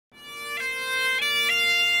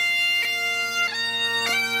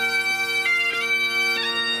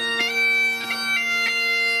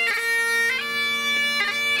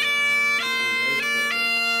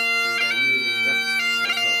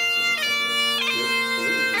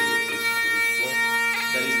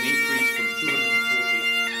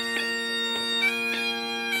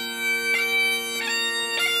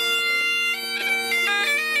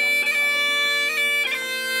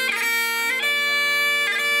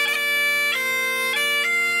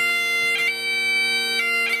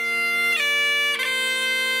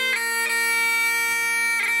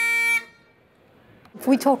If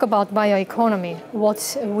we talk about bioeconomy,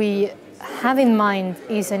 what we have in mind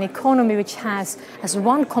is an economy which has as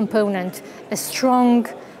one component a strong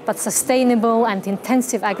but sustainable and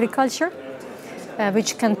intensive agriculture,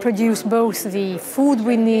 which can produce both the food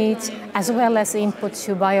we need as well as input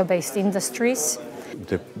to bio-based industries.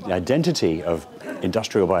 The identity of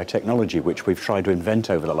industrial biotechnology, which we've tried to invent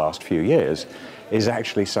over the last few years, is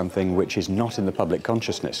actually something which is not in the public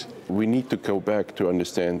consciousness. We need to go back to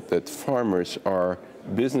understand that farmers are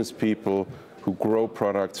business people who grow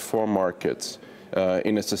products for markets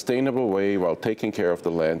in a sustainable way while taking care of the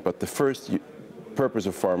land. But the first purpose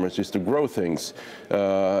of farmers is to grow things,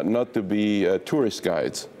 not to be tourist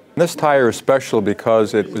guides. This tire is special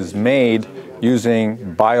because it was made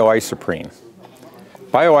using bioisoprene.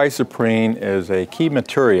 Bioisoprene is a key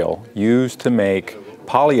material used to make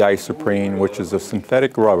polyisoprene, which is a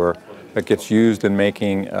synthetic rubber that gets used in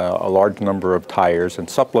making a large number of tires and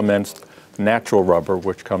supplements natural rubber,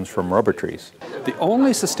 which comes from rubber trees. The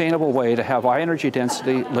only sustainable way to have high energy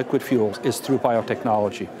density liquid fuels is through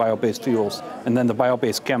biotechnology, bio-based fuels, and then the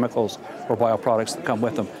bio-based chemicals or bioproducts that come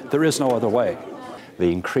with them. There is no other way.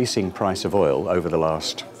 The increasing price of oil over the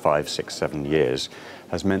last 5, 6, 7 years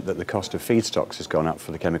has meant that the cost of feedstocks has gone up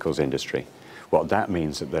for the chemicals industry. What that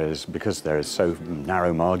means that because there is so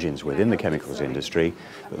narrow margins within the chemicals industry,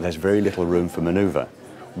 that there's very little room for maneuver.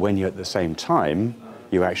 When you at the same time,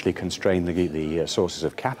 you actually constrain the sources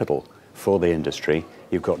of capital for the industry,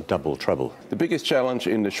 you've got double trouble. The biggest challenge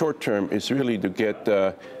in the short term is really to get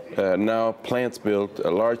now plants built,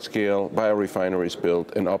 large-scale biorefineries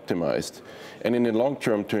built and optimized. And in the long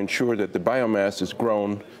term, to ensure that the biomass is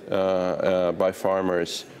grown by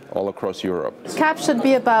farmers all across Europe. CAP should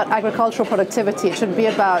be about agricultural productivity. It should be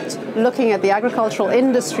about looking at the agricultural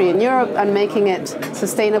industry in Europe and making it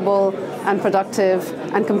sustainable and productive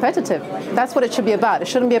and competitive. That's what it should be about. It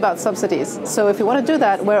shouldn't be about subsidies. So if you want to do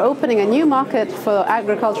that, we're opening a new market for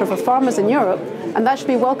agriculture for farmers in Europe, and that should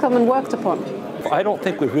be welcome and worked upon. I don't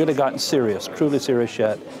think we've really gotten serious, truly serious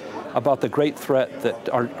yet, about the great threat that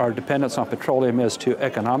our dependence on petroleum is to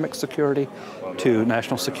economic security, to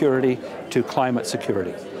national security, to climate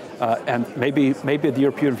security. And maybe the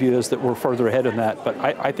European view is that we're further ahead in that, but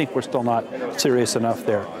I think we're still not serious enough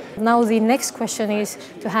there. Now the next question is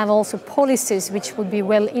to have also policies which would be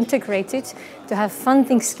well integrated, to have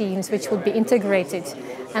funding schemes which would be integrated.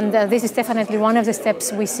 And this is definitely one of the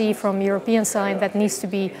steps we see from European side that needs to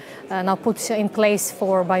be now put in place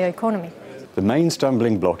for bioeconomy. The main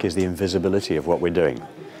stumbling block is the invisibility of what we're doing.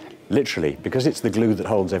 Literally, because it's the glue that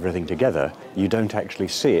holds everything together, you don't actually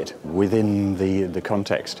see it within the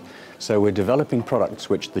context. So we're developing products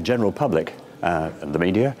which the general public, and the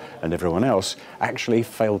media and everyone else actually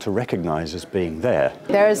fail to recognize as being there.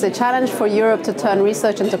 There is a challenge for Europe to turn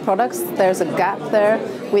research into products. There's a gap there.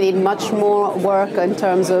 We need much more work in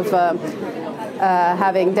terms of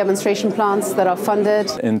having demonstration plants that are funded.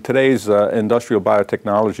 In today's industrial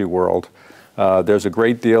biotechnology world, there's a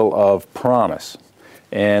great deal of promise.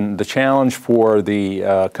 And the challenge for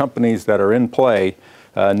the companies that are in play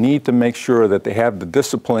need to make sure that they have the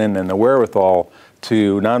discipline and the wherewithal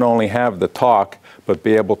to not only have the talk, but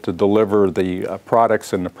be able to deliver the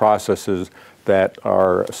products and the processes that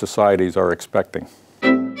our societies are expecting.